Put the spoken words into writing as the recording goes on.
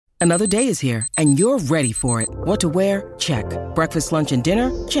Another day is here, and you're ready for it. What to wear? Check. Breakfast, lunch, and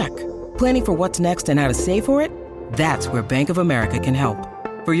dinner? Check. Planning for what's next and how to save for it? That's where Bank of America can help.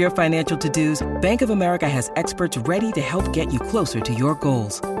 For your financial to-dos, Bank of America has experts ready to help get you closer to your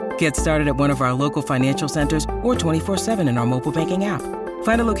goals. Get started at one of our local financial centers or 24/7 in our mobile banking app.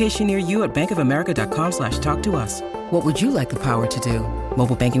 Find a location near you at bankofamerica.com/talktous. What would you like the power to do?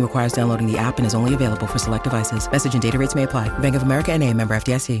 Mobile banking requires downloading the app and is only available for select devices. Message and data rates may apply. Bank of America N.A., member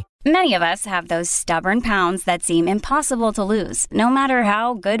FDIC. Many of us have those stubborn pounds that seem impossible to lose, no matter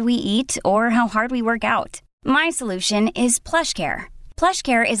how good we eat or how hard we work out. My solution is PlushCare.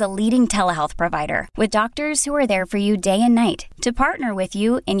 PlushCare is a leading telehealth provider with doctors who are there for you day and night to partner with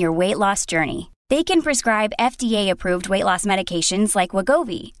you in your weight loss journey. They can prescribe FDA-approved weight loss medications like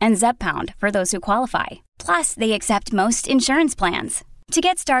Wegovy and Zepbound for those who qualify. Plus, they accept most insurance plans. To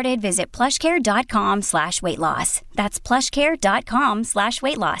get started, visit plushcare.com/weightloss. That's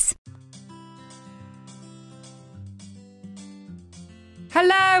plushcare.com/weightloss.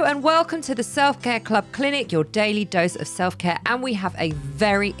 Hello and welcome to the Self-Care Club Clinic, your daily dose of self-care. And we have a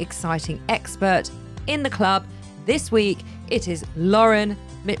very exciting expert in the club. This week, it is Lauren.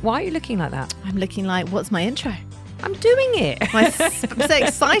 Why are you looking like that? I'm looking like, what's my intro? I'm doing it. I'm so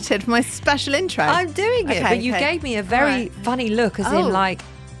excited for my special intro. I'm doing it. But you gave me a very funny look as in like,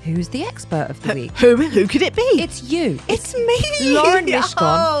 who's the expert of the week? Who could it be? It's you. It's me. Lauren Mishcon.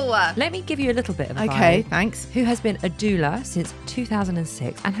 Oh. Let me give you a little bit of a Okay, vibe. thanks. Who has been a doula since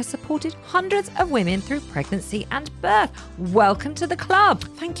 2006 and has supported hundreds of women through pregnancy and birth. Welcome to the club.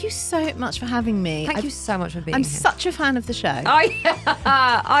 Thank you so much for having me. Thank you so much for being I'm here. such a fan of the show. Are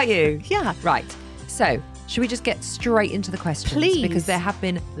you? Yeah. Right. So, should we just get straight into the questions? Please. Because there have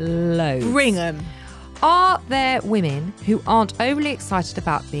been loads. Ring 'em. Are there women who aren't overly excited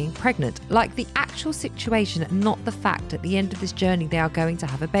about being pregnant? Like the actual situation, not the fact at the end of this journey they are going to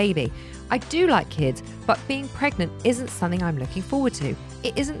have a baby. I do like kids, but being pregnant isn't something I'm looking forward to.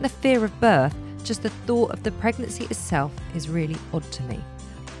 It isn't the fear of birth, just the thought of the pregnancy itself is really odd to me.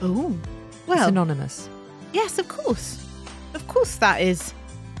 Oh, It's well, anonymous. yes, of course. Of course that is.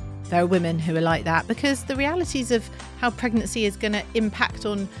 There are women who are like that because the realities of how pregnancy is going to impact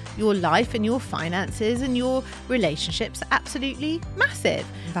on your life and your finances and your relationships are absolutely massive.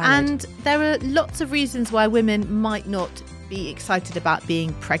 Valid. And there are lots of reasons why women might not be excited about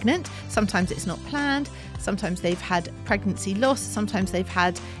being pregnant. Sometimes it's not planned. Sometimes they've had pregnancy loss. Sometimes they've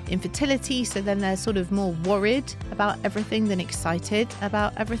had infertility. So then they're sort of more worried about everything than excited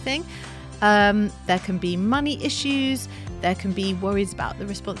about everything. There can be money issues. There can be worries about the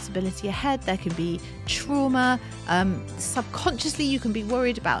responsibility ahead. There can be trauma. Subconsciously, you can be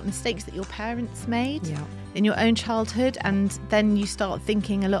worried about mistakes that your parents made in your own childhood. And then you start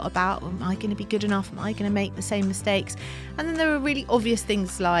thinking a lot about, am I going to be good enough? Am I going to make the same mistakes? And then there are really obvious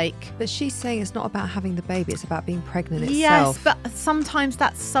things like... But she's saying it's not about having the baby, it's about being pregnant itself. Yes, but sometimes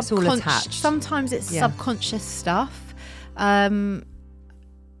that's subconscious. It's all attached. Sometimes it's subconscious stuff.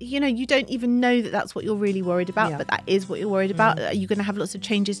 You know, you don't even know that that's what you're really worried about, but that is what you're worried about. Are you going to have lots of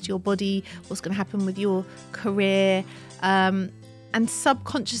changes to your body? What's going to happen with your career? And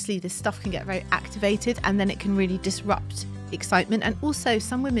subconsciously, this stuff can get very activated and then it can really disrupt excitement. And also,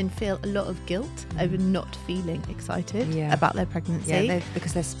 some women feel a lot of guilt over not feeling excited about their pregnancy. Yeah,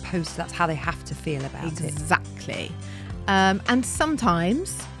 because they're supposed to, that's how they have to feel about it. Exactly. And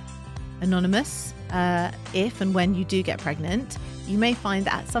sometimes, anonymous, if and when you do get pregnant, you may find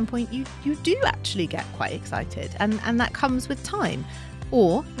that at some point you do actually get quite excited, and that comes with time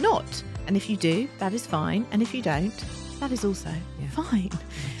or not. And if you do, that is fine. And if you don't, that is also fine.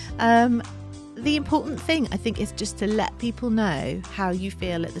 The important thing, I think, is just to let people know how you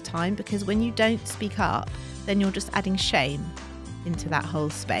feel at the time, because when you don't speak up, then you're just adding shame into that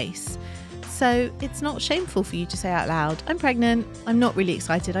whole space. So it's not shameful for you to say out loud, I'm pregnant, I'm not really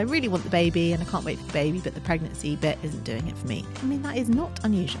excited, I really want the baby and I can't wait for the baby, but the pregnancy bit isn't doing it for me. I mean, that is not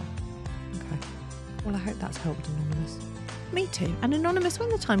unusual. Okay. Well, I hope that's helped, Anonymous. Me too. And Anonymous, when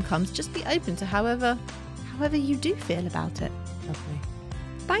the time comes, just be open to however you do feel about it. Lovely.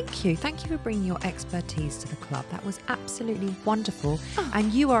 Thank you. Thank you for bringing your expertise to the club. That was absolutely wonderful.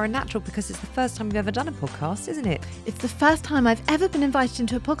 And you are a natural because it's the first time you've ever done a podcast, isn't it? It's the first time I've ever been invited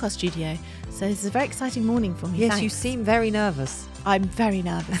into a podcast studio. So this is a very exciting morning for me. Yes, Thanks. you seem very nervous. I'm very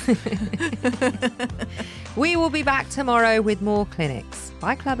nervous. We will be back tomorrow with more clinics.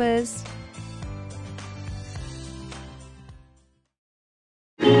 Bye, clubbers.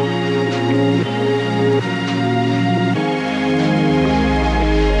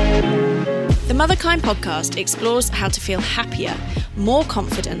 The Motherkind podcast explores how to feel happier, more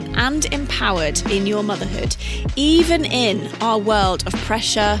confident and empowered in your motherhood, even in our world of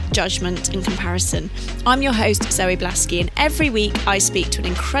pressure, judgment and comparison. I'm your host, Zoe Blaskey, and every week I speak to an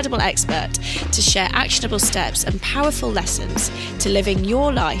incredible expert to share actionable steps and powerful lessons to living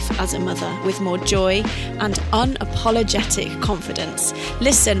your life as a mother with more joy and unapologetic confidence.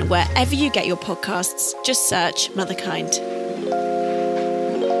 Listen wherever you get your podcasts, just search Motherkind.